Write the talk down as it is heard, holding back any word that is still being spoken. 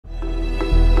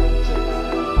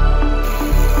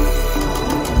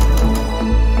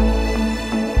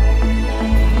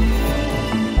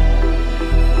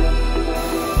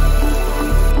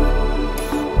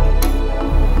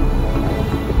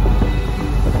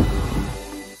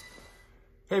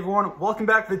Hey everyone, welcome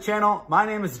back to the channel. My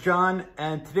name is John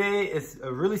and today is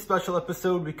a really special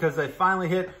episode because I finally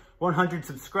hit 100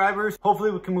 subscribers.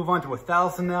 Hopefully we can move on to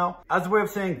 1,000 now. As a way of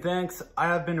saying thanks, I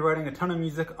have been writing a ton of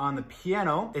music on the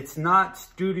piano. It's not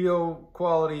studio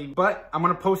quality, but I'm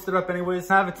gonna post it up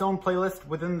anyways. I have its own playlist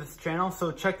within this channel,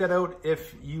 so check that out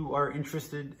if you are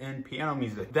interested in piano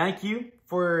music. Thank you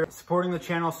for supporting the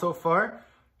channel so far.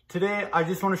 Today, I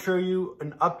just want to show you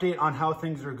an update on how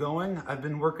things are going. I've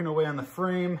been working away on the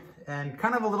frame and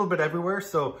kind of a little bit everywhere,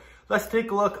 so let's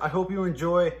take a look. I hope you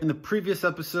enjoy. In the previous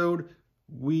episode,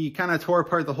 we kind of tore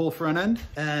apart the whole front end,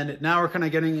 and now we're kind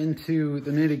of getting into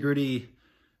the nitty-gritty,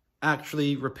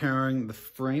 actually repairing the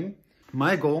frame.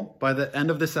 My goal by the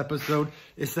end of this episode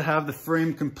is to have the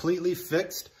frame completely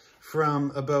fixed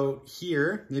from about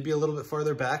here, maybe a little bit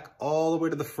farther back, all the way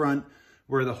to the front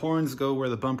where the horns go, where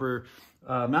the bumper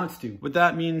mounts to. What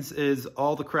that means is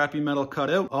all the crappy metal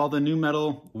cut out, all the new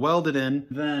metal welded in,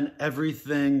 then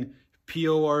everything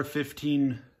POR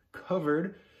 15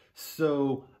 covered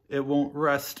so it won't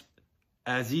rust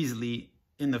as easily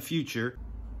in the future.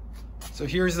 So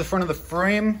here's the front of the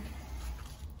frame.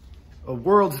 A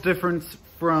world's difference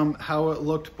from how it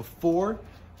looked before.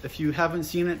 If you haven't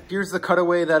seen it, here's the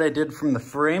cutaway that I did from the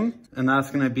frame, and that's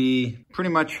gonna be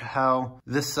pretty much how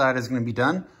this side is gonna be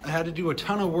done. I had to do a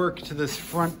ton of work to this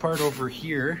front part over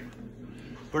here,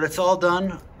 but it's all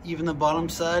done, even the bottom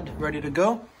side, ready to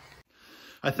go.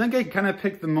 I think I kind of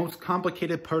picked the most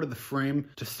complicated part of the frame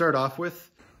to start off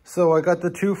with. So I got the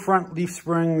two front leaf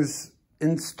springs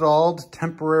installed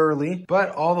temporarily, but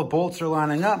all the bolts are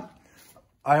lining up.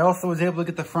 I also was able to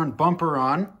get the front bumper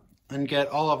on and get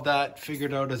all of that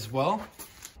figured out as well.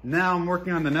 Now I'm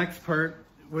working on the next part,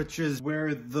 which is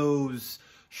where those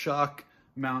shock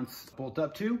mounts bolt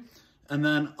up to. And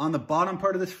then on the bottom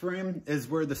part of this frame is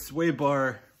where the sway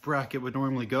bar bracket would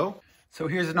normally go. So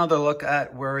here's another look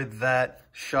at where that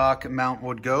shock mount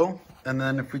would go. And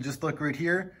then if we just look right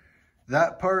here,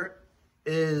 that part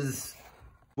is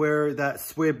where that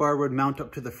sway bar would mount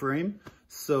up to the frame.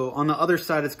 So on the other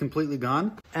side, it's completely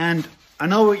gone. And I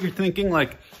know what you're thinking,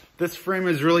 like, this frame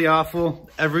is really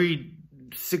awful. Every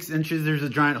 6 inches, there's a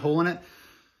giant hole in it.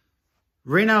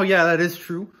 Right now, yeah, that is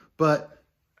true. But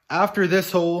after this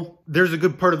hole, there's a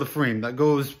good part of the frame that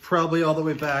goes probably all the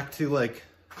way back to like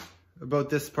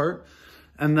about this part.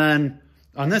 And then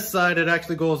on this side, it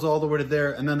actually goes all the way to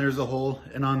there. And then there's a hole.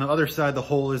 And on the other side, the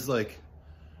hole is like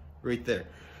right there.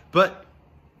 But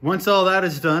once all that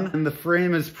is done, and the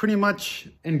frame is pretty much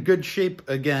in good shape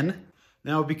again.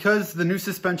 Now, because the new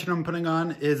suspension I'm putting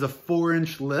on is a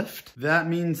 4-inch lift, that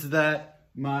means that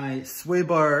my sway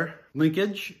bar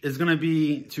linkage is gonna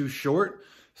be too short.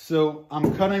 So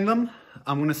I'm cutting them.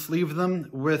 I'm gonna sleeve them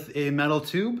with a metal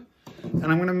tube, and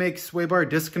I'm gonna make sway bar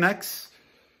disconnects.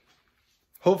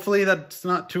 Hopefully that's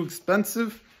not too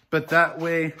expensive, but that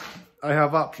way I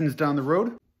have options down the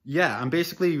road. Yeah, I'm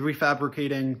basically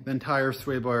refabricating the entire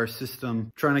sway bar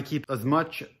system, trying to keep as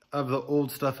much of the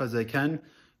old stuff as I can,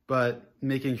 but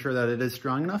making sure that it is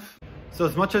strong enough. So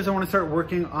as much as I want to start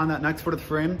working on that next foot of the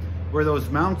frame, where those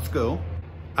mounts go,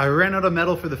 I ran out of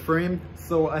metal for the frame,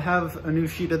 so I have a new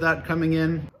sheet of that coming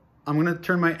in. I'm gonna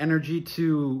turn my energy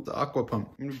to the aqua pump.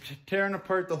 I'm gonna be tearing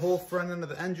apart the whole front end of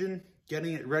the engine,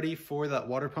 getting it ready for that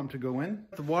water pump to go in.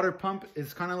 The water pump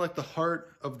is kind of like the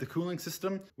heart of the cooling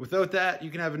system. Without that, you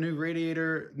can have a new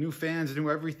radiator, new fans, new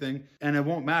everything, and it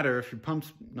won't matter if your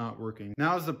pump's not working.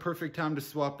 Now is the perfect time to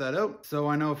swap that out. So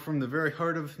I know from the very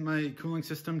heart of my cooling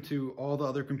system to all the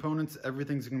other components,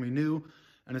 everything's gonna be new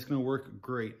and it's gonna work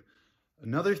great.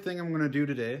 Another thing I'm gonna do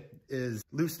today is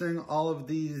loosening all of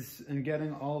these and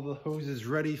getting all the hoses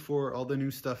ready for all the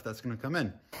new stuff that's gonna come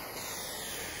in.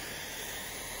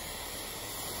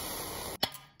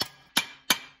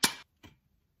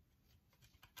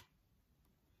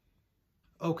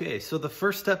 Okay, so the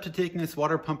first step to taking this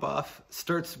water pump off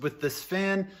starts with this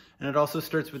fan, and it also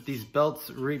starts with these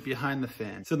belts right behind the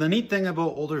fan. So the neat thing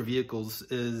about older vehicles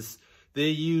is they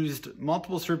used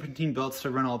multiple serpentine belts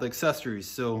to run all the accessories.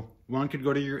 So one could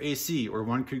go to your AC, or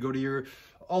one could go to your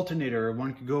alternator, or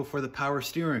one could go for the power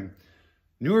steering.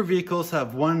 Newer vehicles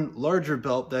have one larger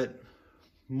belt that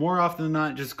more often than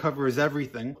not just covers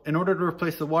everything. In order to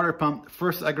replace the water pump,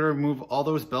 first I gotta remove all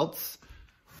those belts.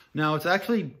 Now, it's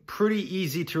actually pretty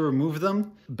easy to remove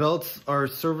them. Belts are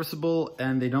serviceable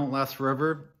and they don't last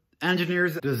forever.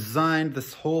 Engineers designed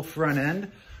this whole front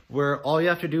end where all you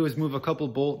have to do is move a couple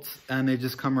bolts and they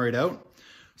just come right out.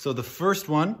 So the first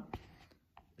one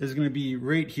is gonna be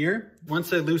right here.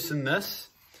 Once I loosen this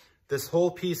whole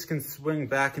piece can swing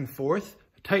back and forth,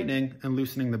 tightening and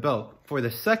loosening the belt. For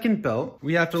the second belt,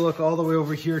 we have to look all the way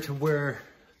over here to where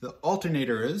the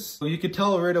alternator is. So you could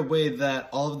tell right away that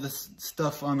all of this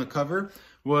stuff on the cover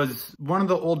was one of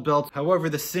the old belts. However,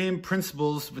 the same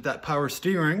principles with that power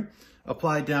steering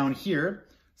apply down here.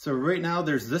 So right now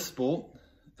there's this bolt,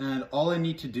 and all I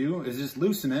need to do is just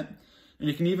loosen it. And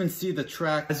you can even see the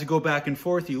track as you go back and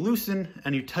forth, you loosen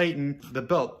and you tighten the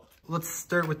belt. Let's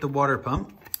start with the water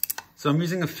pump. So I'm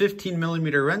using a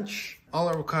 15mm wrench. All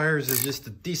it requires is just a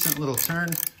decent little turn.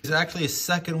 There's actually a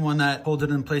second one that holds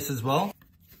it in place as well.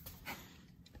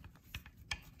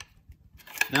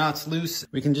 Now it's loose.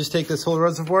 We can just take this whole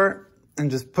reservoir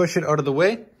and just push it out of the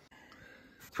way.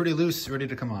 Pretty loose, ready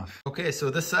to come off. Okay, so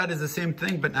this side is the same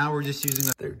thing, but now we're just using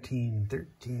a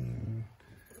 13.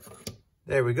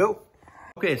 There we go.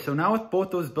 Okay, so now with both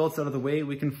those belts out of the way,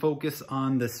 we can focus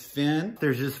on this fan.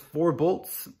 There's just 4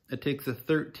 bolts. It takes a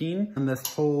 13, and this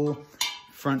whole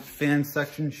front fan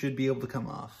section should be able to come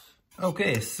off.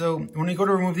 Okay, so when you go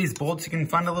to remove these bolts, you can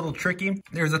find it a little tricky.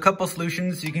 There's a couple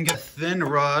solutions. You can get a thin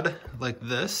rod like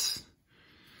this,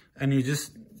 and you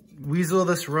just weasel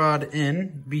this rod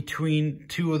in between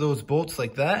 2 of those bolts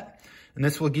like that, and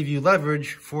this will give you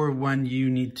leverage for when you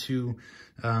need to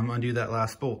undo that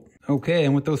last bolt. Okay,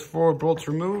 and with those 4 bolts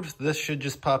removed, this should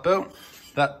just pop out.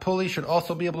 That pulley should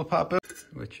also be able to pop out,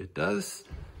 which it does.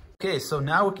 Okay, so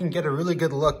now we can get a really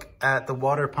good look at the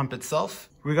water pump itself.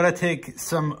 We gotta take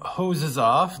some hoses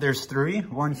off. There's 3,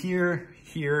 one here,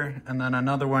 here, and then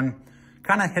another one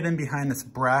kind of hidden behind this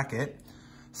bracket.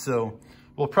 So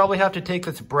we'll probably have to take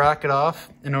this bracket off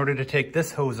in order to take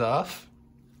this hose off.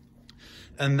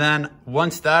 And then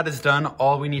once that is done,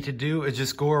 all we need to do is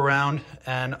just go around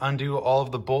and undo all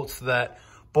of the bolts that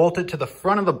bolted to the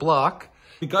front of the block.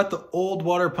 We got the old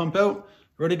water pump out,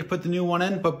 ready to put the new one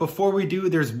in. But before we do,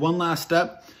 there's one last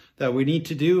step that we need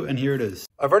to do, and here it is.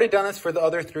 I've already done this for the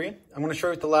other 3. I'm gonna show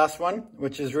you the last one,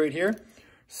 which is right here.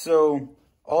 So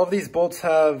all of these bolts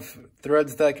have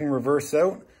threads that can reverse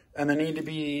out, and they need to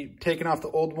be taken off the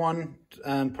old one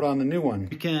and put on the new one.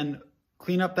 We can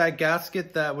clean up that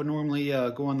gasket that would normally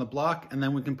go on the block, and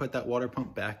then we can put that water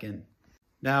pump back in.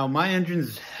 Now, my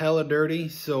engine's hella dirty,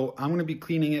 so I'm gonna be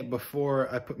cleaning it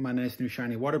before I put my nice new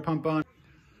shiny water pump on.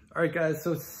 All right, guys,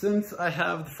 so since I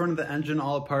have the front of the engine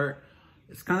all apart,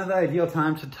 it's kind of the ideal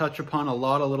time to touch upon a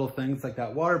lot of little things like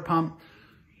that water pump,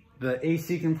 the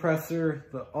AC compressor,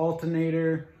 the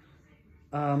alternator.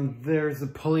 There's a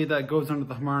pulley that goes under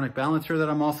the harmonic balancer that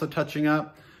I'm also touching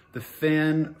up, the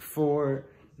fan for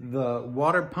the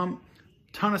water pump,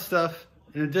 ton of stuff.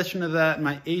 In addition to that,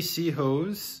 my AC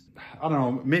hose, I don't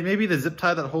know, maybe the zip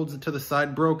tie that holds it to the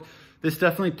side broke. This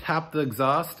definitely tapped the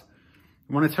exhaust.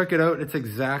 When I took it out, it's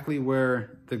exactly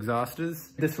where the exhaust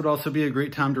is. This would also be a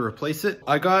great time to replace it.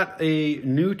 I got a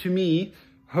new to me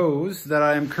hose that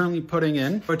I am currently putting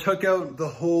in. I took out the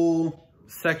whole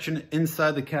section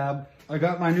inside the cab. I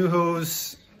got my new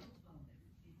hose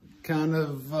kind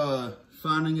of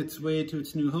finding its way to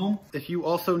its new home. If you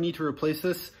also need to replace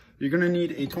this, you're gonna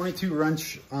need a 22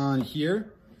 wrench on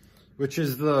here, which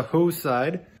is the hose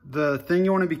side. The thing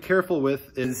you wanna be careful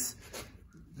with is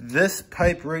this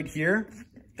pipe right here.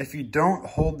 If you don't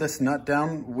hold this nut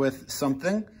down with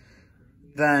something,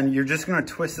 then you're just gonna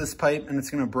twist this pipe and it's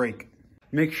gonna break.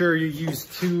 Make sure you use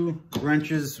 2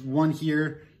 wrenches, one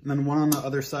here, and then one on the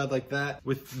other side like that.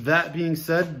 With that being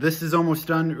said, this is almost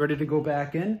done, ready to go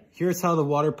back in. Here's how the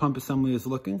water pump assembly is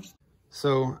looking.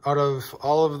 So out of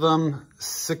all of them,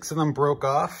 6 of them broke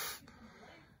off,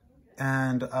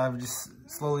 and I've just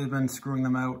slowly been screwing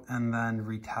them out and then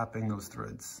retapping those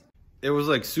threads. It was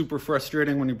like super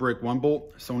frustrating when you break 1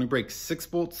 bolt. So when you break 6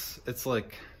 bolts, it's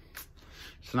like,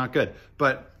 it's not good.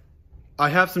 But I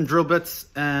have some drill bits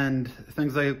and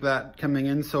things like that coming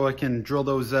in, so I can drill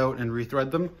those out and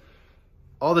rethread them.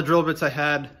 All the drill bits I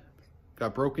had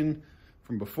got broken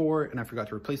from before and I forgot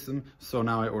to replace them, so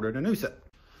now I ordered a new set.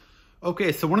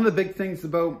 Okay, so one of the big things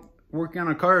about working on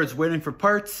a car is waiting for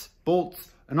parts,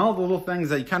 bolts, and all the little things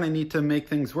that you kind of need to make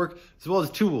things work, as well as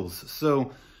tools.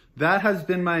 So that has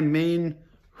been my main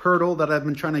hurdle that I've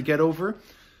been trying to get over.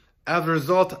 As a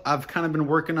result, I've kind of been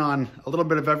working on a little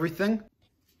bit of everything.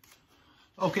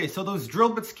 Okay, so those drill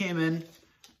bits came in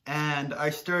and I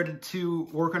started to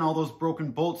work on all those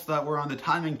broken bolts that were on the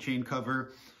timing chain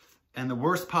cover, and the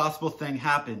worst possible thing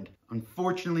happened.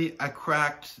 Unfortunately, I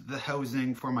cracked the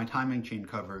housing for my timing chain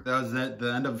cover. That was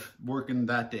the end of working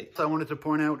that day. So I wanted to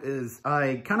point out is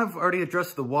I kind of already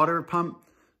addressed the water pump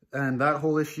and that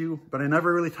whole issue, but I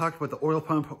never really talked about the oil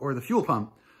pump or the fuel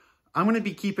pump. I'm gonna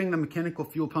be keeping the mechanical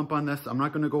fuel pump on this. I'm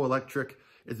not gonna go electric.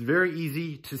 It's very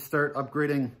easy to start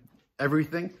upgrading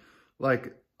everything.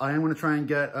 Like I am gonna try and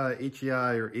get a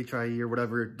HEI or HIE or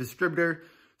whatever distributor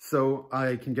so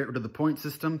I can get rid of the point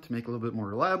system to make it a little bit more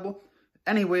reliable.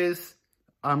 Anyways,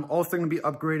 I'm also going to be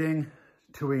upgrading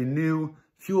to a new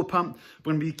fuel pump. I'm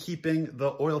going to be keeping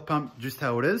the oil pump just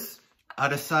how it is. I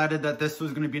decided that this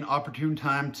was going to be an opportune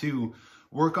time to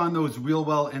work on those wheel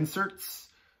well inserts.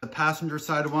 The passenger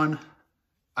side one,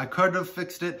 I could have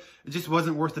fixed it. It just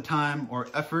wasn't worth the time or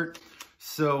effort.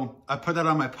 So I put that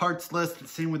on my parts list.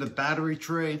 Same with the battery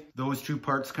tray. Those two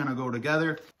parts kind of go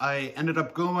together. I ended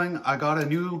up I got a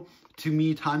new, to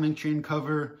me, timing chain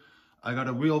cover. I got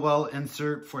a wheel well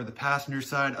insert for the passenger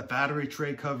side, a battery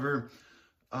tray cover.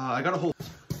 I got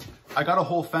a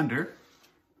whole fender.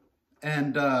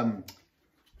 And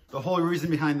the whole reason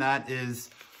behind that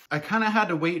is I kind of had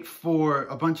to wait for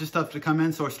a bunch of stuff to come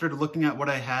in. So I started looking at what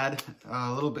I had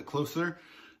a little bit closer.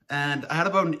 And I had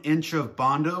about an inch of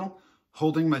Bondo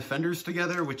holding my fenders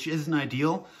together, which isn't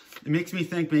ideal. It makes me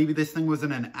think maybe this thing was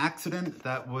in an accident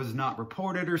that was not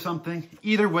reported or something.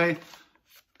 Either way,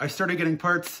 I started getting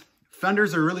parts.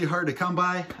 Fenders are really hard to come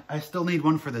by. I still need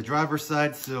one for the driver's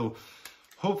side, so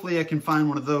hopefully I can find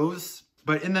one of those.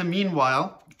 But in the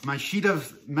meanwhile, my sheet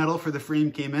of metal for the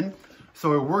frame came in.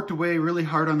 So I worked away really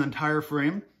hard on the entire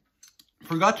frame.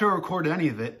 Forgot to record any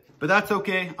of it, but that's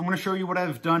okay. I'm gonna show you what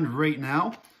I've done right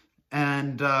now.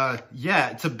 And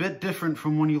yeah, it's a bit different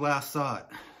from when you last saw it.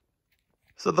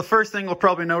 So the first thing you'll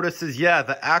probably notice is, yeah,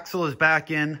 the axle is back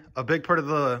in. A big part of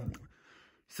the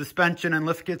suspension and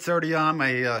lift kit's already on.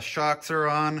 My shocks are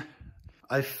on.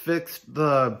 I fixed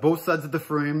both sides of the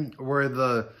frame where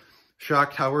the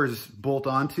shock towers bolt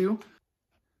onto.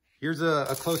 Here's a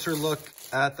closer look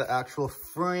at the actual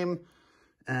frame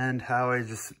and how I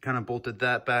just kind of bolted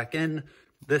that back in.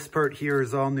 This part here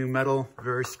is all new metal,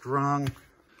 very strong.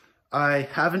 I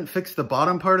haven't fixed the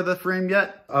bottom part of the frame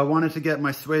yet. I wanted to get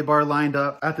my sway bar lined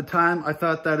up. At the time, I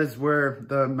thought that is where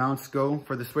the mounts go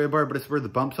for the sway bar, but it's where the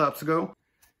bump stops go.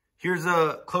 Here's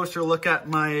a closer look at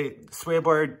my sway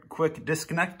bar quick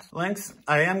disconnect links.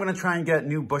 I am gonna try and get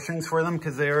new bushings for them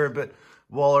because they are a bit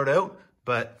walled out,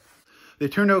 but they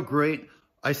turned out great.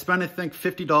 I spent, I think,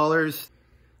 $50.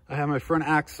 I have my front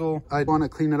axle. I wanna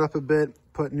clean it up a bit,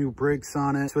 put new brakes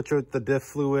on it, switch out the diff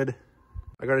fluid.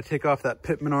 I got to take off that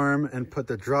pitman arm and put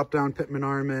the drop down pitman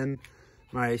arm in.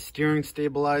 My steering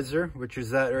stabilizer, which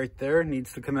is that right there,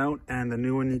 needs to come out, and the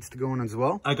new one needs to go in as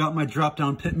well. I got my drop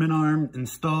down pitman arm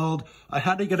installed. I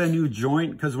had to get a new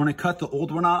joint because when I cut the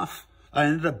old one off, I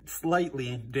ended up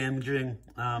slightly damaging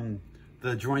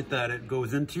the joint that it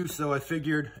goes into. So I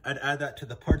figured I'd add that to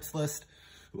the parts list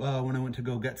when I went to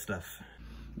go get stuff.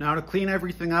 Now to clean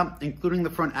everything up, including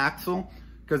the front axle,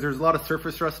 because there's a lot of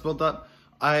surface rust built up,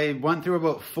 I went through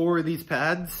about 4 of these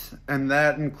pads, and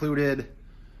that included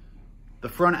the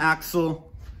front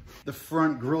axle, the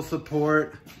front grille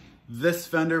support, this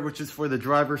fender, which is for the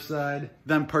driver's side,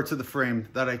 then parts of the frame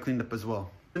that I cleaned up as well.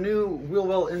 The new wheel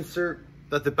well insert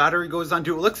that the battery goes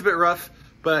onto, it looks a bit rough,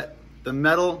 but the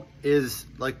metal is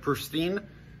like pristine.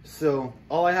 So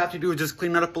all I have to do is just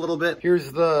clean that up a little bit.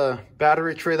 Here's the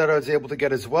battery tray that I was able to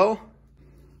get as well.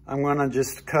 I'm gonna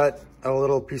just cut a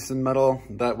little piece of metal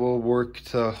that will work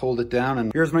to hold it down.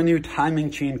 And here's my new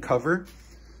timing chain cover.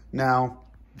 Now,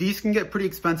 these can get pretty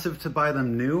expensive to buy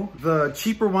them new. The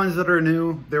cheaper ones that are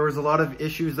new, there was a lot of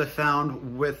issues I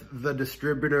found with the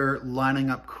distributor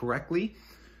lining up correctly.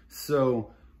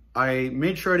 So I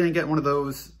made sure I didn't get one of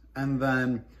those. And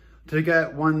then to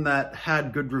get one that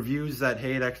had good reviews that,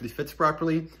 hey, it actually fits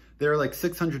properly, they're like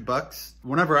 600 bucks.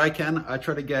 Whenever I can, I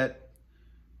try to get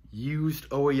used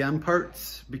OEM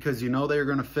parts because you know they're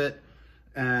gonna fit,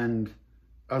 and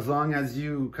as long as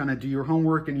you kind of do your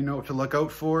homework and you know what to look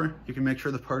out for, you can make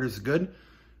sure the part is good.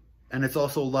 And it's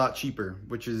also a lot cheaper,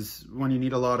 which is when you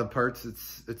need a lot of parts,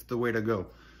 it's the way to go.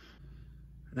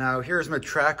 Now here's my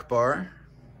track bar.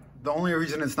 The only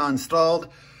reason it's not installed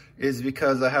is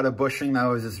because I had a bushing that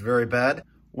was just very bad.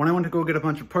 When I went to go get a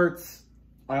bunch of parts,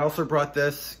 I also brought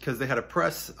this because they had a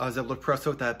press. I was able to press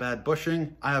out that bad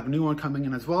bushing. I have a new one coming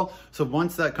in as well. So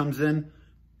once that comes in,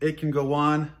 it can go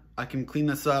on. I can clean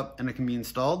this up and it can be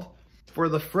installed. For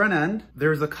the front end,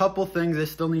 there's a couple things I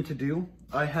still need to do.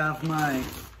 I have my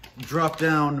drop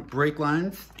down brake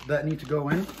lines that need to go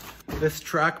in. This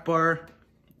track bar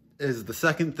is the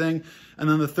second thing. And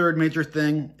then the third major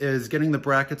thing is getting the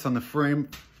brackets on the frame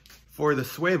for the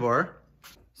sway bar.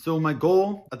 So my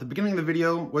goal at the beginning of the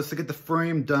video was to get the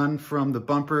frame done from the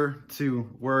bumper to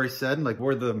where I said, like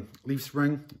where the leaf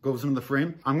spring goes into the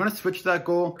frame. I'm gonna switch that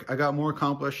goal. I got more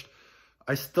accomplished.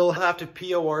 I still have to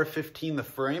POR 15 the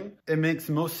frame. It makes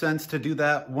most sense to do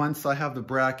that once I have the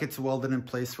brackets welded in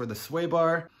place for the sway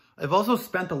bar. I've also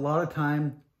spent a lot of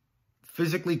time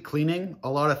physically cleaning a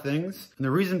lot of things. And the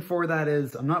reason for that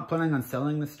is I'm not planning on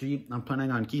selling this Jeep. I'm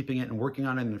planning on keeping it and working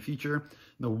on it in the future.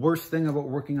 The worst thing about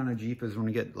working on a Jeep is when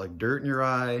you get like dirt in your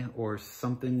eye or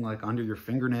something like under your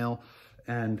fingernail.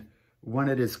 And when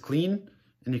it is clean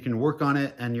and you can work on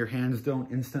it and your hands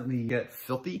don't instantly get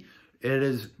filthy, it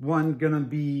is gonna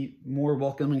be more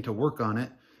welcoming to work on it,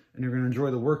 and you're gonna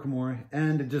enjoy the work more,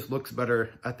 and it just looks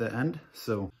better at the end.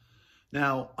 So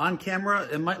now on camera,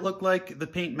 it might look like the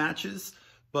paint matches,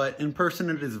 but in person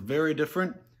it is very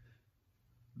different.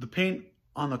 The paint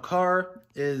on the car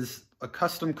is a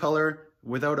custom color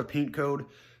without a paint code.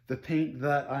 The paint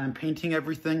that I'm painting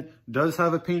everything does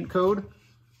have a paint code,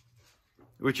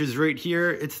 which is right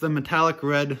here. It's the metallic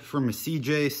red from a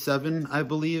CJ7, I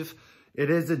believe. It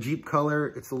is a Jeep color.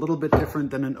 It's a little bit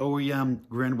different than an OEM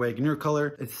Grand Wagoneer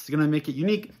color. It's gonna make it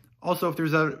unique. Also, if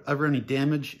there's ever any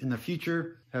damage in the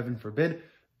future, heaven forbid,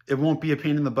 it won't be a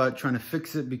pain in the butt trying to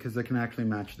fix it because I can actually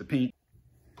match the paint.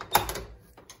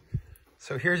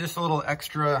 So here's just a little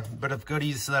extra bit of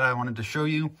goodies that I wanted to show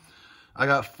you. I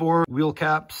got 4 wheel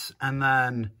caps and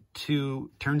then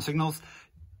 2 turn signals.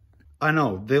 I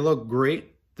know, they look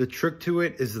great. The trick to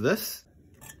it is this.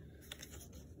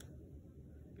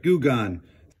 Goo gun.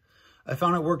 I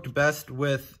found it worked best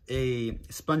with a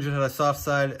sponge that had a soft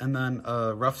side and then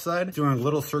a rough side. Doing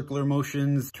little circular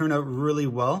motions turned out really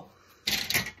well.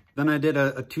 Then I did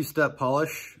a 2-step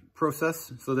polish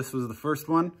process. So this was the first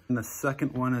one, and the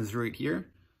second one is right here.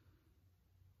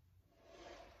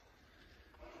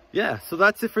 Yeah, so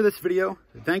that's it for this video.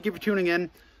 Thank you for tuning in.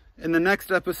 In the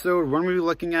next episode, what we'll be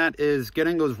looking at is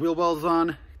getting those wheel wells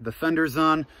on, the fenders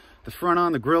on, the front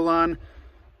on, the grill on,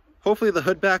 hopefully the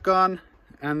hood back on,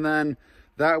 and then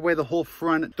that way the whole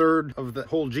front third of the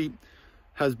whole Jeep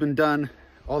has been done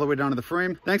all the way down to the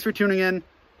frame. Thanks for tuning in.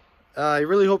 I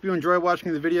really hope you enjoy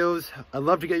watching the videos. I'd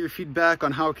love to get your feedback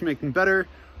on how I can make them better,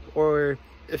 or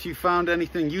if you found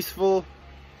anything useful,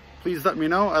 please let me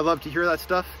know. I love to hear that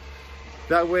stuff.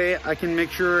 That way I can make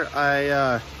sure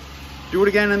I do it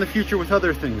again in the future with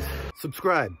other things.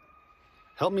 Subscribe.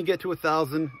 Help me get to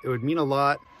 1,000. It would mean a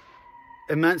lot.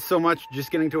 It meant so much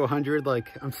just getting to 100. Like,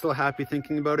 I'm still happy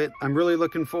thinking about it. I'm really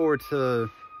looking forward to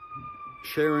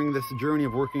sharing this journey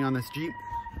of working on this Jeep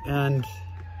and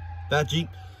that Jeep.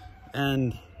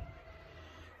 And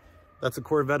that's a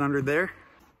Corvette under there.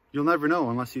 You'll never know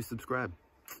unless you subscribe.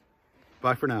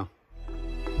 Bye for now.